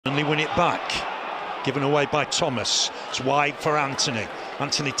it back. Given away by Thomas. It's wide for Anthony.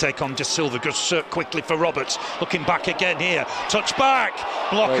 Anthony take on De Silva. Goes quickly for Roberts. Looking back again here. Touch back.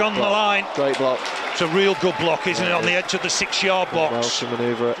 Block on the line. Great block. It's a real good block, isn't it? On the edge of the 6-yard box. Well to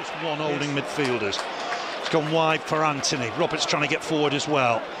manoeuvre it. Just one holding midfielders. It's gone wide for Anthony. Roberts trying to get forward as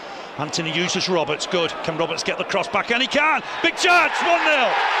well. Anthony uses Roberts. Good. Can Roberts get the cross back? And he can. Big chance.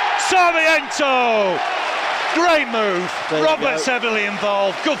 1-0. Sarmiento. Great move. Roberts heavily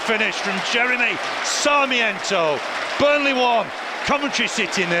involved. Good finish from Jeremy Sarmiento. Burnley 1, Coventry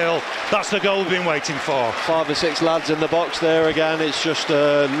City 0. That's the goal we've been waiting for. 5 or 6 lads in the box there again. It's just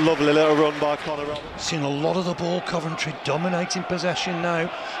a lovely little run by Connor Roberts. Seen a lot of the ball. Coventry dominating possession now.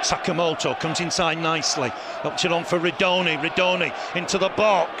 Sakamoto comes inside nicely. Looks it on for Ridoni. Ridoni into the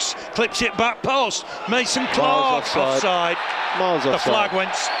box. Clips it back post. Mason Clark offside. Miles offside. The flag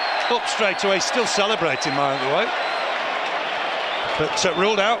went up straight away. Still celebrating, by the way. But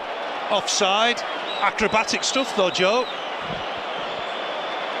ruled out. Offside. Acrobatic stuff though, Joe.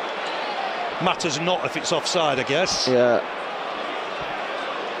 Matters not if it's offside, I guess. Yeah.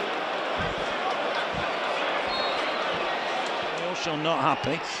 Also not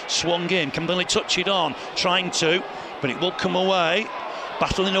happy. Swung in. Can Burnley touch it on? Trying to, but it will come away.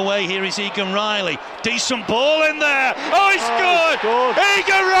 Battling away here is Egan Riley. Decent ball in there. Oh, he scored!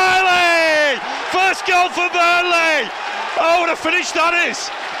 Egan Riley! First goal for Burnley! Oh, what a finish that is!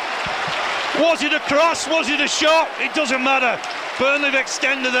 Was it a cross? Was it a shot? It doesn't matter. Burnley have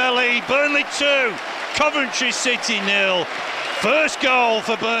extended their lead. Burnley 2, Coventry City 0. First goal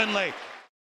for Burnley.